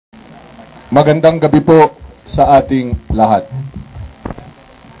Magandang gabi po sa ating lahat.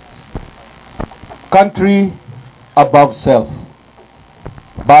 Country above self.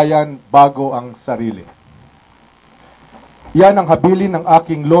 Bayan bago ang sarili. Yan ang habilin ng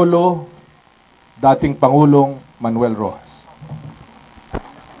aking lolo, dating Pangulong Manuel Roxas.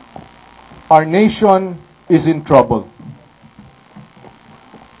 Our nation is in trouble.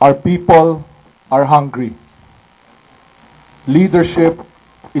 Our people are hungry. Leadership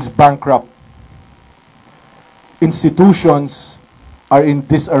is bankrupt. Institutions are in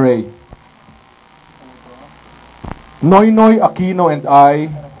disarray. Noynoy, Aquino, and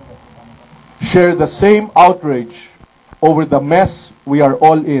I share the same outrage over the mess we are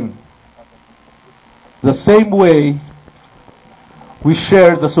all in. The same way we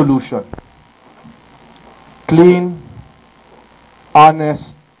share the solution. Clean,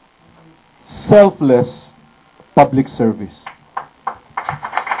 honest, selfless public service.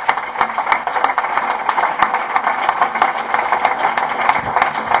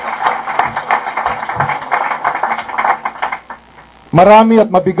 Marami at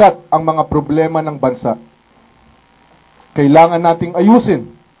mabigat ang mga problema ng bansa. Kailangan nating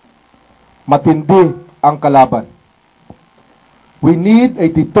ayusin. Matindi ang kalaban. We need a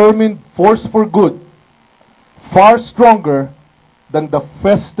determined force for good, far stronger than the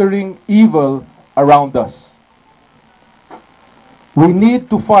festering evil around us. We need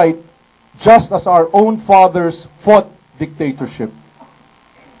to fight just as our own fathers fought dictatorship.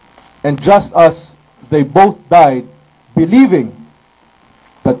 And just as they both died believing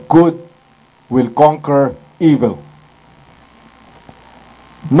that good will conquer evil.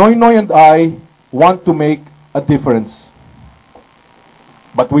 Noynoy and I want to make a difference.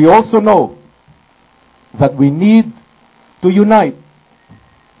 But we also know that we need to unite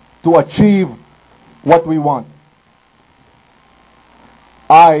to achieve what we want.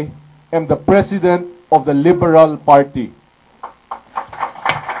 I am the president of the Liberal Party.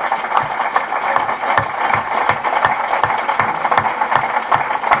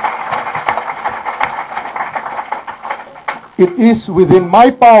 It is within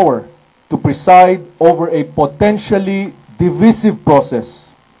my power to preside over a potentially divisive process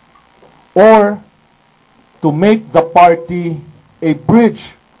or to make the party a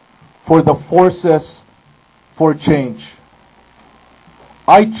bridge for the forces for change.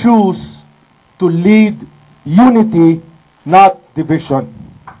 I choose to lead unity, not division.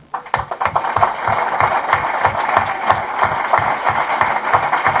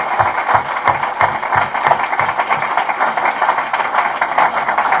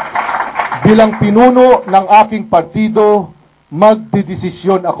 Bilang pinuno ng aking partido,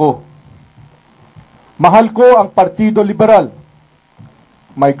 magdedesisyon ako. Mahal ko ang Partido Liberal.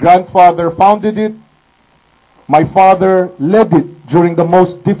 My grandfather founded it. My father led it during the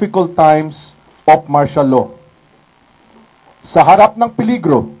most difficult times of martial law. Sa harap ng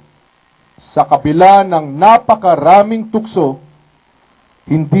peligro, sa kabila ng napakaraming tukso,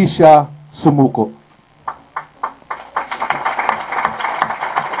 hindi siya sumuko.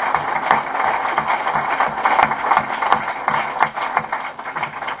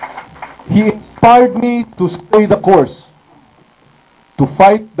 He inspired me to stay the course, to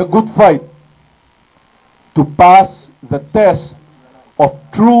fight the good fight, to pass the test of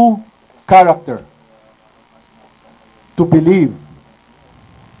true character, to believe.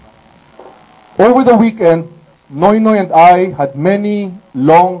 Over the weekend, Noynoy and I had many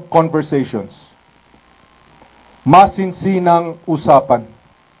long conversations. Masinsinang usapan.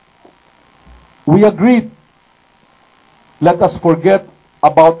 We agreed, let us forget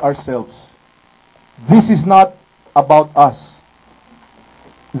about ourselves. This is not about us.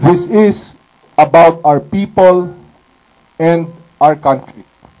 This is about our people and our country.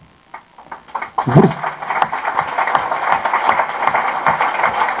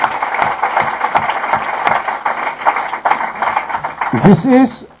 This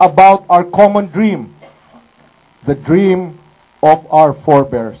is about our common dream, the dream of our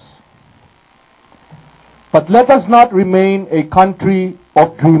forebears. But let us not remain a country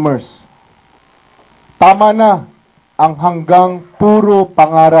of dreamers. Tama na ang hanggang puro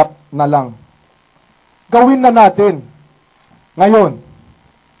pangarap na lang. Gawin na natin ngayon.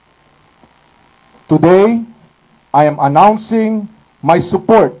 Today, I am announcing my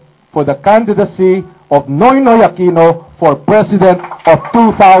support for the candidacy of Noynoy Aquino for President of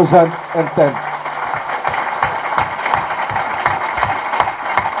 2010.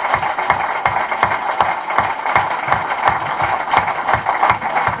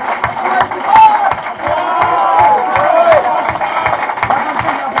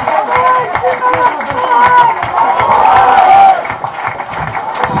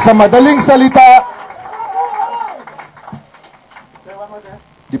 Sa madaling salita,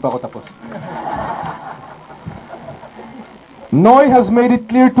 di pa ako tapos. Noy has made it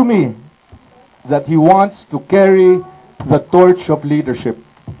clear to me that he wants to carry the torch of leadership.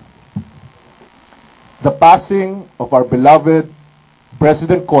 The passing of our beloved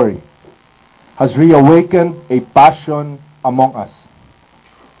President Cory has reawakened a passion among us.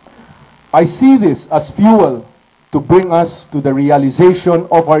 I see this as fuel to bring us to the realization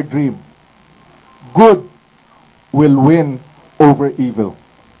of our dream. Good will win over evil.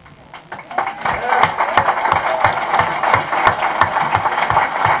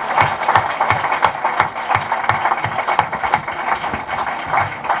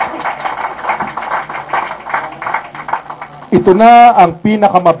 Ito na ang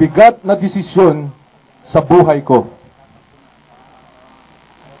pinakamabigat na desisyon sa buhay ko.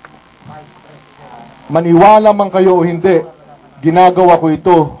 Maniwala man kayo o hindi, ginagawa ko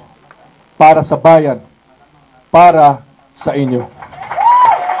ito para sa bayan, para sa inyo.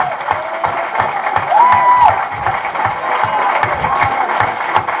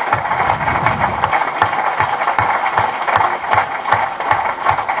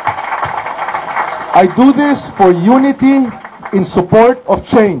 I do this for unity in support of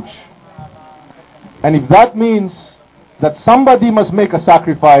change. And if that means that somebody must make a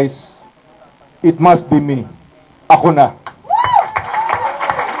sacrifice, it must be me. Ako na.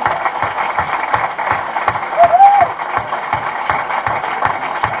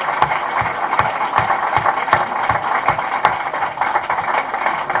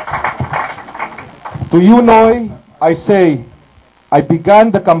 To you, Noy, I say, I began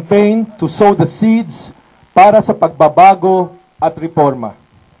the campaign to sow the seeds para sa pagbabago at reforma.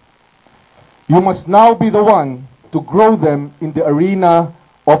 You must now be the one to grow them in the arena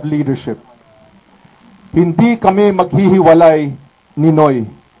of leadership. Hindi kami maghihiwalay ni Noy.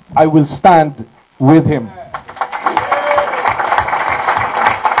 I will stand with him.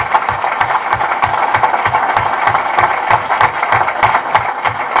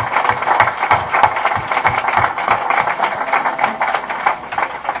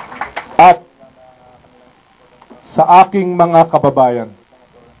 At sa aking mga kababayan,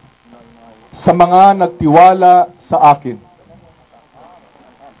 sa mga nagtiwala sa akin,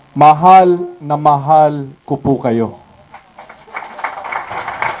 mahal na mahal ko po kayo.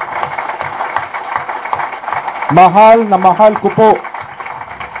 Mahal na mahal ko po.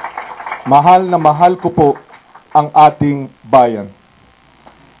 Mahal na mahal ko po ang ating bayan.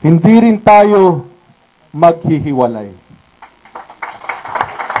 Hindi rin tayo maghihiwalay.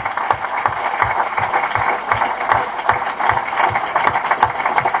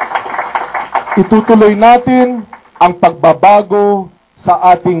 Itutuloy natin ang pagbabago sa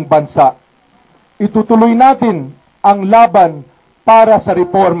ating bansa. Itutuloy natin ang laban para sa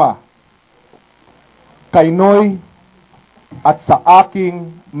reforma. Kay Noy at sa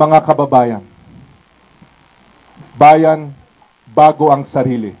aking mga kababayan. Bayan, bago ang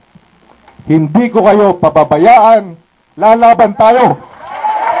sarili. Hindi ko kayo pababayaan. Lalaban tayo.